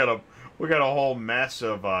 we got a whole mess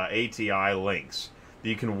of ATI links.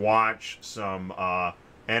 You can watch some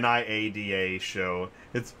NIADA show.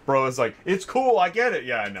 It's like, it's cool, I get it.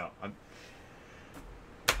 Yeah, I know.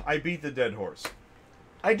 I beat the dead horse.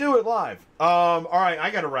 I do it live. All right,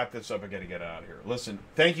 I got to wrap this up. I got to get out of here. Listen,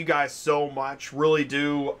 thank you guys so much. Really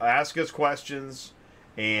do. Ask us questions,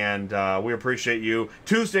 and we appreciate you.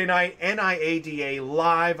 Tuesday night, NIADA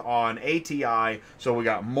live on ATI. So we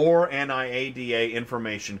got more NIADA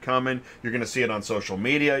information coming. You're going to see it on social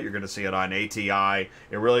media. You're going to see it on ATI.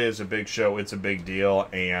 It really is a big show. It's a big deal,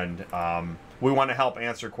 and we want to help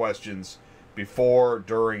answer questions before,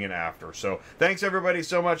 during, and after. So thanks everybody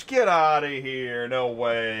so much. Get out of here. No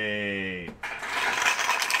way.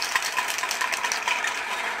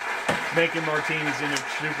 Making martinis in a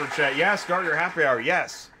super chat. Yeah, start your happy hour.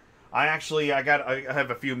 Yes. I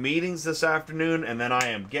have a few meetings this afternoon, and then I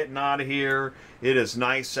am getting out of here. It is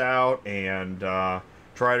nice out, and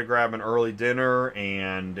try to grab an early dinner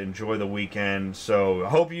and enjoy the weekend. So I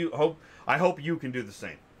hope you can do the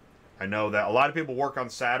same. I know that a lot of people work on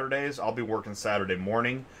Saturdays. I'll be working Saturday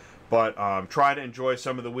morning. But try to enjoy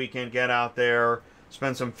some of the weekend. Get out there.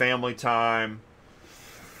 Spend some family time.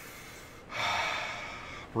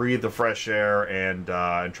 Breathe the fresh air and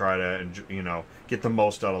try to, get the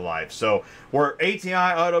most out of life. So we're ATI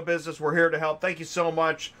Auto Business. We're here to help. Thank you so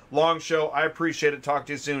much. Long show. I appreciate it. Talk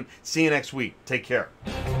to you soon. See you next week. Take care.